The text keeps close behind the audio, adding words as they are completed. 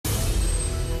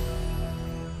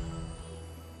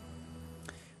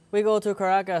We go to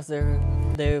Caracas.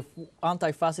 The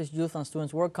Anti-Fascist Youth and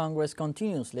Students World Congress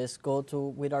continues. Let's go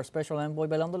with our special envoy,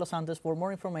 Belén de Santos, for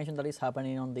more information that is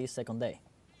happening on this second day.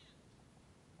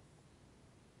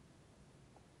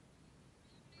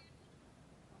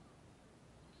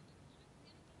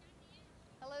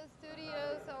 Hello,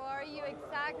 studios. How are you?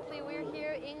 Exactly. We're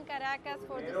here in Caracas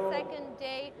for the second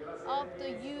day of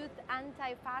the Youth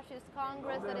Anti-Fascist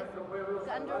Congress that is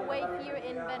underway here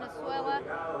in Venezuela.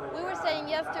 We were saying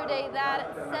yesterday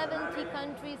that 70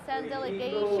 countries sent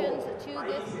delegations to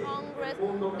this Congress.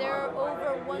 There are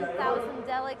over 1,000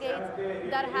 delegates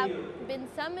that have been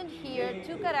summoned here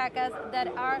to Caracas that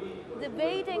are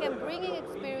debating and bringing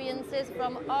experiences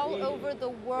from all over the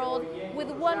world with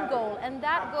one goal, and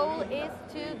that goal is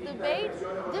to debate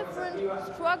different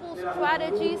struggle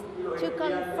strategies to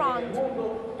confront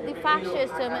the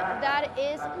fascism that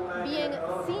is being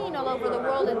seen all over the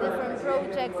world in different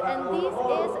projects. And this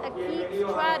is a key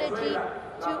strategy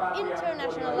to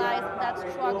internationalize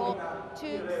that struggle,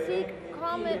 to seek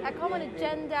a common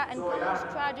agenda and common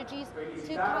strategies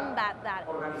to combat that.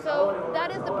 So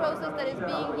that is the process that is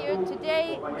being here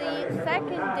today. The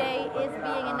second day is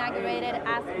being inaugurated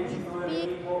as we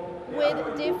speak,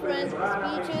 with different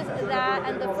speeches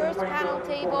and the first panel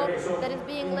table that is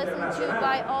being listened to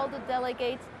by all the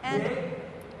delegates. And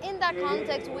in that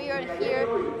context, we are here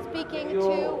speaking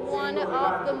to one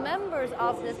of the members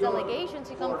of this delegation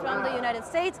to come from the United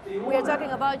States. We are talking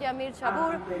about Yhamir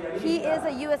Chabur. He is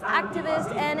a U.S.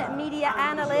 activist and media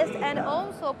analyst and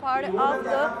also part of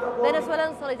the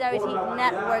Venezuelan Solidarity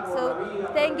Network. So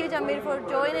thank you, Yhamir, for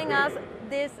joining us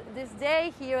this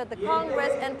day here at the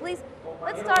Congress. And please,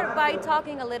 let's start by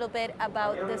talking a little bit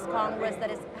about this Congress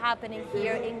that is happening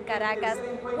here in Caracas.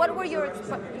 What were your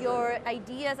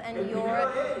ideas and your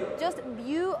just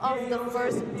view of the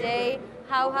first day?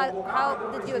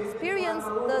 How did you experience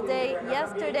the day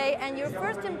yesterday, and your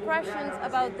first impressions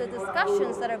about the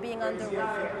discussions that are being underway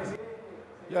here?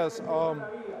 Yes,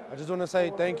 I just want to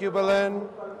say thank you, Belén,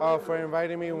 for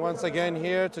inviting me once again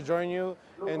here to join you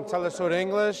in teleSUR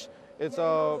English. It's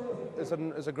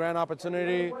a grand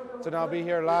opportunity to now be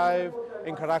here live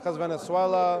in Caracas,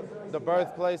 Venezuela, the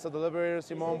birthplace of the liberator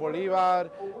Simón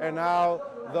Bolívar, and now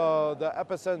the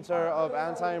epicenter of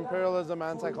anti-imperialism,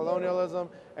 anti-colonialism,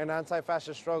 and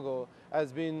anti-fascist struggle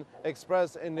as being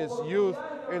expressed in this youth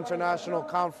international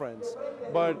conference.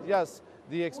 But yes,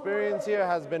 the experience here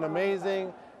has been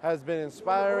amazing, has been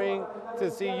inspiring to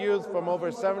see youth from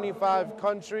over 75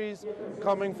 countries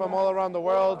coming from all around the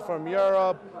world, from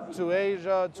Europe to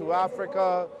Asia to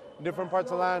Africa, different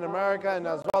parts of Latin America, and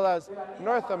as well as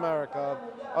North America,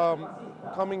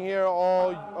 coming here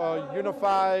all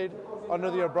unified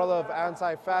under the umbrella of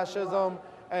anti-fascism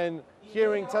and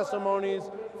hearing testimonies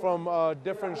from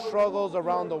different struggles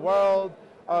around the world,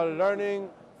 learning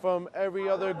from every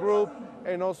other group,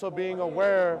 and also being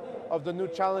aware of the new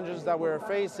challenges that we're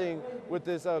facing with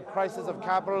this crisis of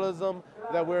capitalism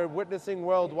that we're witnessing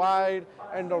worldwide,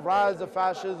 and the rise of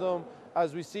fascism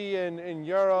as we see in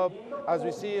Europe, as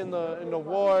we see in the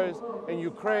wars in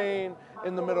Ukraine,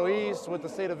 in the Middle East with the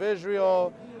state of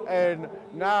Israel, and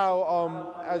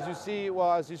now as you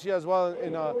see as well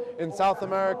in South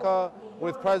America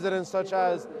with presidents such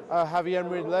as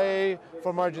Yhamir Chabur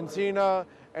from Argentina,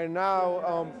 and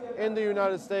now in the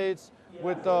United States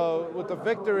with the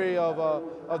victory of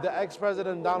the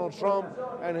ex-president Donald Trump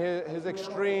and his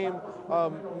extreme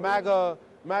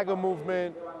MAGA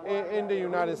movement in the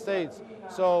United States.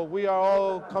 So we are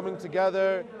all coming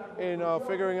together in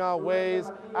figuring out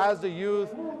ways as the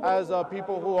youth, as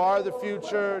people who are the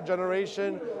future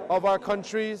generation of our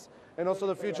countries, and also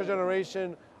the future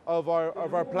generation of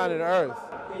our planet Earth.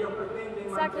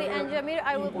 Exactly, and Yhamir,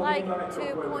 I would like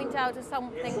to point out to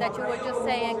something that you were just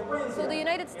saying. So the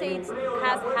United States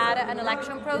has had an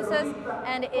election process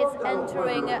and it's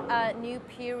entering a new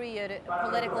period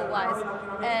political-wise,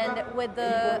 and with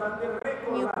the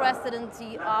new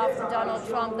presidency of Donald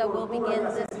Trump that will begin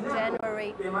this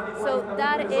January. So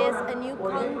that is a new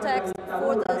context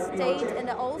for the state and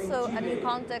also a new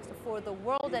context for the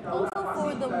world and also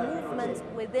for the movements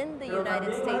within the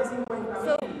United States.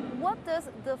 So what does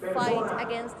the fight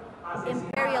against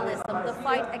imperialism, the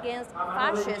fight against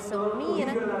fascism mean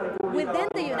within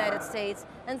the United States,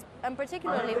 and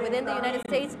particularly within the United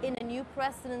States in a new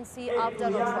presidency of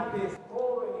Donald Trump?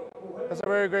 That's a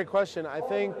very great question. I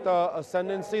think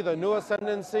the new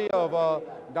ascendancy of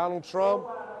Donald Trump,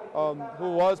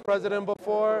 who was president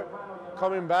before,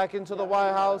 coming back into the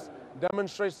White House,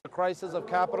 demonstrates the crisis of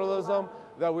capitalism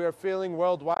that we are feeling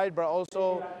worldwide, but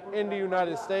also in the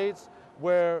United States,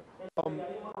 where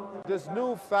this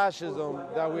new fascism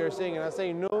that we are seeing, and I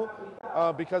say new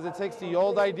because it takes the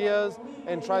old ideas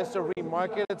and tries to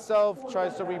remarket itself,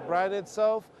 tries to rebrand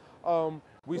itself.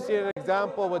 We see an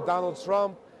example with Donald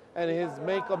Trump and his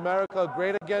Make America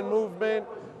Great Again movement,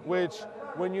 which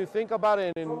when you think about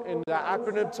it in the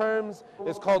acronym terms,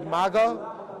 it's called MAGA.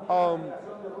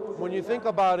 When you think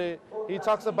about it, he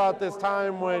talks about this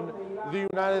time when the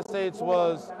United States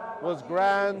was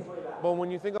grand, but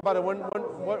when you think about it,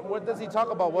 what does he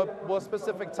talk about? What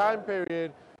specific time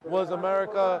period was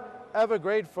America ever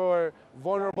great for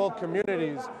vulnerable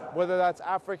communities, whether that's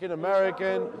African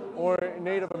American or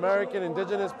Native American,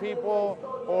 indigenous people,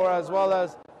 or as well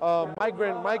as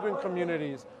migrant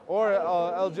communities or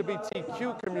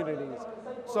LGBTQ communities.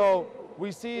 So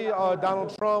we see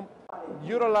Donald Trump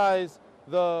utilize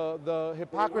the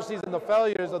hypocrisies and the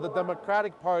failures of the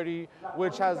Democratic Party,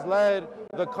 which has led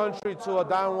the country to a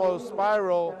downward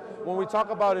spiral. When we talk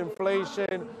about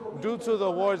inflation, due to the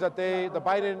wars that the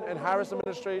Biden and Harris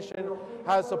administration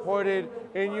has supported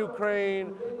in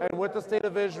Ukraine and with the state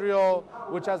of Israel,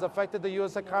 which has affected the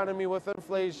U.S. economy with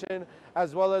inflation,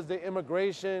 as well as the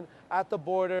immigration at the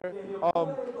border,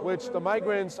 which the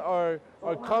migrants are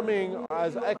coming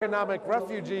as economic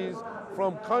refugees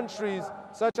from countries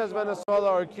such as Venezuela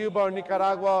or Cuba or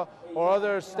Nicaragua or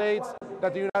other states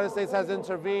that the United States has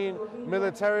intervened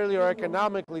militarily or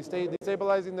economically,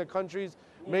 destabilizing the countries,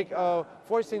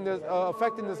 affecting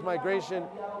this migration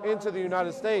into the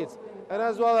United States. And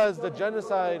as well as the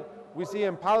genocide we see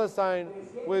in Palestine,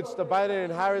 which the Biden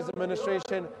and Harris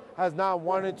administration has not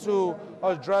wanted to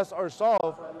address or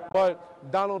solve,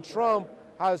 but Donald Trump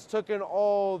has taken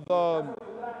all the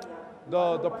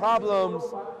problems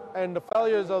and the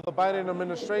failures of the Biden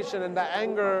administration and the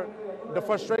anger, the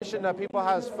frustration that people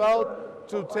has felt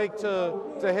to take to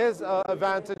his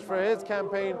advantage for his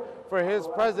campaign, for his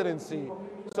presidency.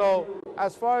 So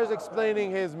as far as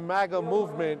explaining his MAGA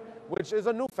movement, which is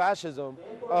a new fascism,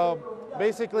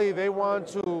 basically they want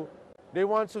to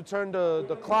turn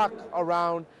the clock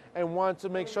around and want to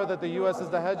make sure that the U.S. is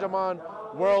the hegemon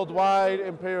worldwide,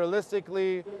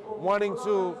 imperialistically, wanting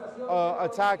to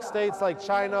attack states like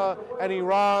China and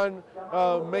Iran,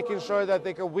 making sure that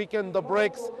they can weaken the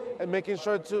BRICS and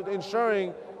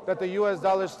ensuring that the U.S.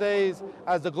 dollar stays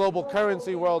as the global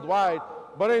currency worldwide.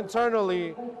 But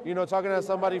internally, talking as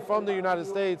somebody from the United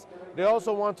States, they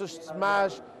also want to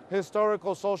smash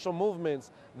historical social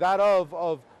movements, that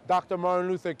of Dr. Martin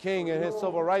Luther King and his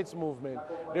civil rights movement.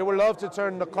 They would love to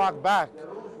turn the clock back.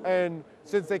 And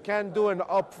since they can't do an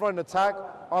upfront attack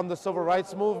on the civil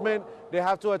rights movement, they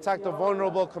have to attack the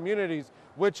vulnerable communities,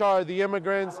 which are the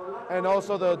immigrants and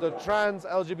also the trans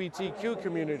LGBTQ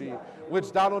community,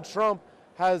 which Donald Trump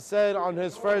has said on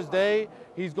his first day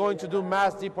he's going to do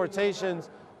mass deportations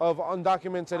of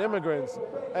undocumented immigrants.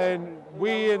 And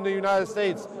we in the United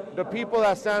States, the people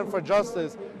that stand for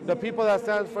justice, the people that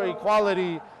stand for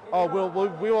equality,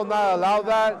 we will not allow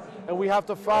that, and we have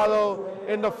to follow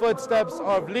in the footsteps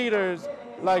of leaders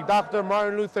like Dr.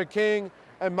 Martin Luther King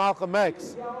and Malcolm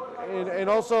X. And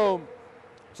also,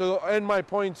 to end my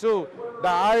point too, the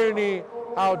irony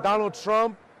how Donald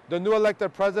Trump, the new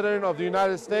elected president of the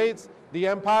United States, the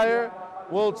empire,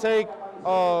 will take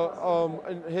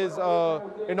his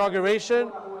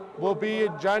inauguration will be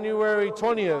January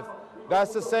 20th.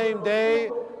 That's the same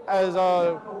day as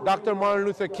Dr. Martin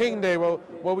Luther King Day,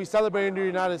 what we celebrate in the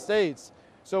United States.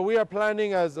 So we are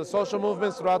planning as the social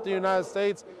movements throughout the United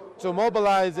States to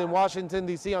mobilize in Washington,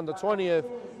 D.C. on the 20th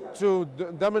to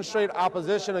demonstrate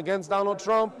opposition against Donald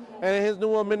Trump and his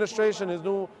new administration, his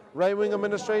new right-wing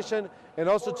administration, and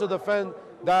also to defend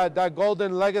that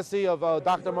golden legacy of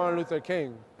Dr. Martin Luther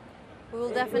King. We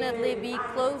will definitely be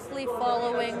closely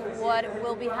following what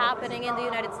will be happening in the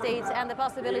United States and the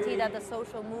possibility that the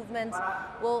social movements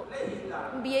will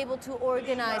be able to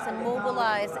organize and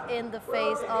mobilize in the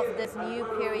face of this new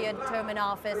period term in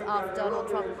office of Donald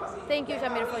Trump. Thank you,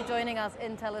 Yhamir, for joining us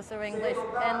in teleSUR English.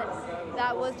 And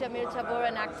that was Yhamir Chabur,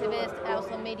 an activist,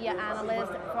 also media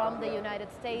analyst from the United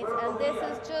States. And this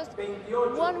is just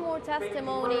one more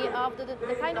testimony of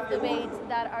the kind of debates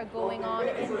that are going on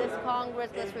in this Congress.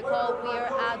 Let's recall we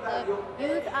are at the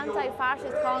Youth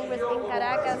Anti-Fascist Congress in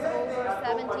Caracas. Over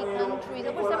 70 countries,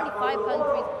 over 75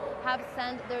 countries have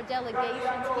sent their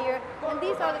delegations here. And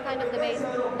these are the kind of debates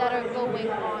that are going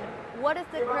on. What is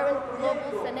the current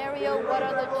global scenario? What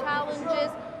are the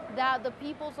challenges that the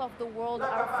peoples of the world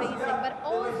are facing? But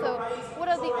also, what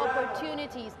are the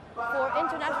opportunities for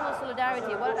international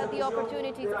solidarity? What are the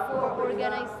opportunities for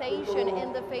organization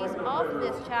in the face of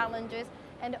these challenges?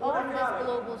 and of this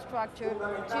global structure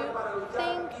to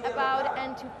think about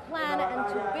and to plan and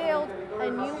to build a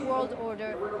new world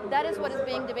order. That is what is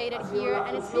being debated here,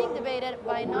 and it's being debated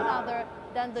by none other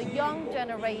than the young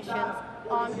generations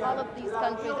on all of these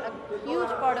countries, a huge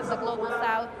part of the global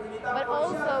south, but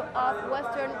also of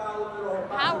Western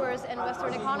powers and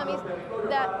Western economies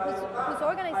whose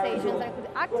organizations and whose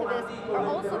activists are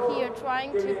also here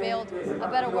trying to build a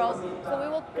better world. So we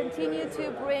will continue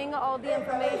to bring all the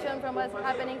information from what's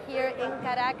happening here in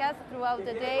Caracas throughout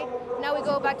the day. Now we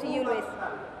go back to you, Luis.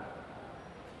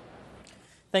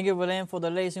 Thank you, Belén, for the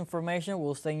latest information.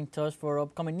 We'll stay in touch for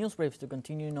upcoming news briefs to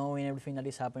continue knowing everything that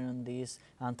is happening on this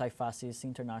Anti-Fascist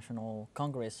International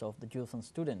Congress of the Youth and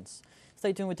Students.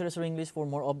 Stay tuned with teleSUR English for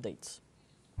more updates.